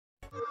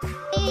A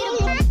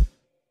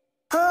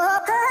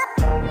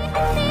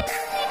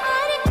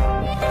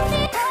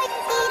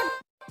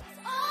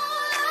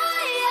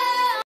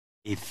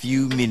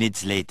few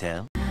minutes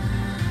later.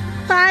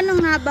 Paano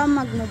nga ba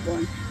mag-move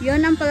on?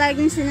 Yun ang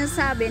palaging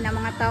sinasabi ng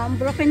mga taong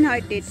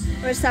broken-hearted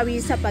or sawi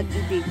sa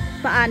pag-ibig.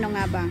 Paano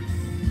nga ba?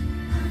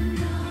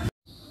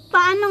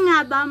 Paano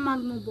nga ba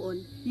mag-move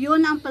on?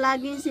 Yun ang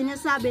palaging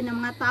sinasabi ng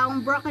mga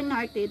taong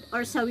broken-hearted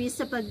or sawi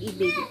sa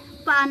pag-ibig.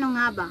 Paano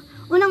nga ba?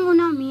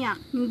 Unang-una, umiyak.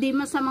 Hindi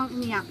masamang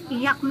umiyak.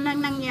 Iyak mo lang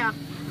ng iyak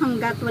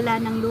hanggat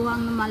wala ng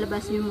luhang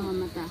lumalabas yung mga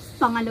mata.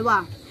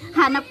 Pangalawa,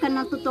 hanap ka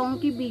ng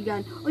totoong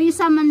kaibigan o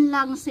isa man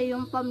lang sa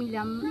iyong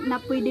pamilya na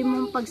pwede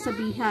mong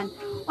pagsabihan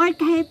or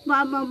kahit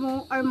mama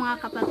mo or mga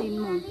kapatid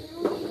mo.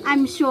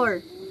 I'm sure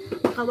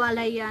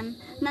makawala yan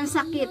ng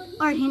sakit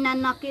or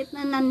hinanakit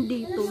na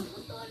nandito.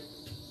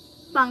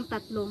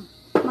 Pang-tatlo,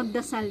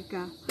 magdasal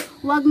ka.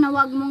 Huwag na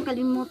huwag mong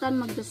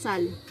kalimutan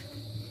magdasal.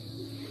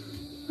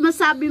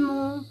 Masabi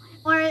mo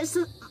or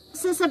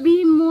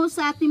sasabihin mo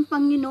sa ating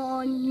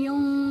Panginoon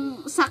yung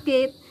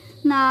sakit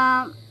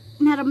na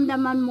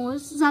naramdaman mo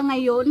sa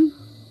ngayon,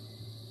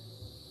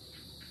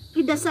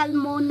 idasal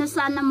mo na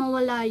sana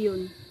mawala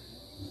yun.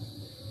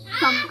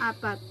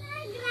 Pang-apat,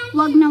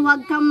 wag na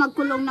wag kang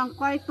magkulong ng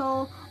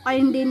kwarto o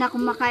hindi na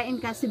kumakain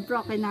kasi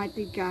broken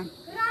hearted ka.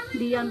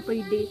 Di yan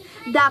pwede.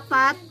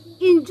 Dapat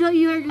enjoy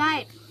your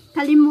life.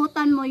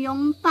 Kalimutan mo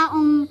yung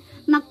taong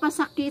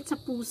nagpasakit sa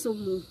puso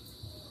mo.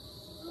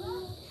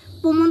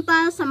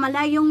 Pumunta sa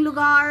malayong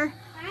lugar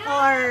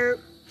or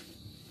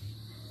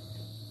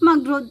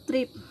mag road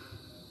trip.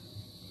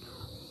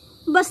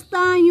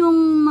 Basta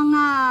yung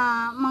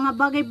mga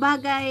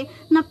bagay-bagay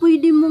na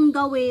pwede mong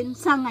gawin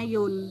sa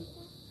ngayon.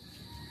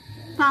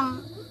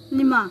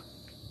 Pang-lima,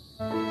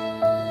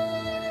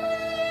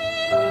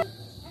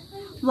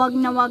 wag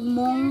na wag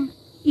mong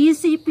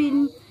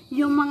isipin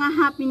yung mga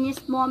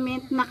happiness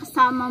moment na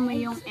kasama mo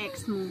yung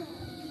ex mo.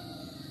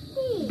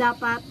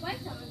 Dapat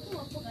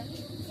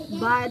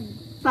bad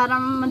para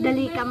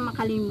madali kang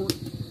makalimot.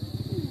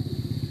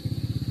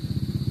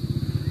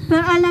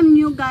 Pero alam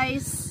nyo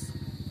guys,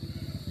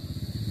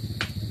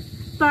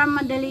 para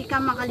madali ka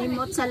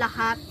makalimot sa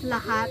lahat,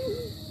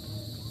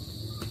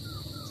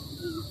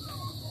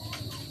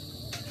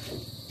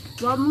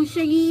 huwag mo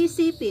siya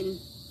iisipin.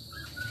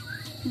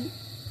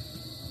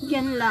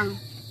 Yan lang.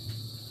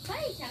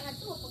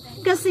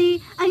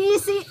 Kasi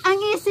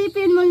ang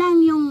isipin mo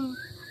lang yung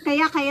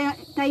kaya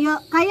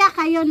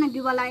kayo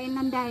naghiwalayan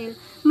ng dahil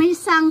may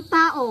isang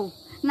tao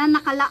na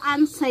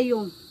nakalaan sa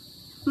iyo.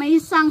 May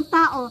isang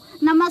tao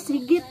na mas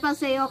higit pa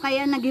sa iyo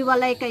kaya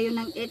naghiwalay kayo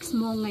ng ex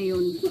mo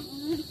ngayon.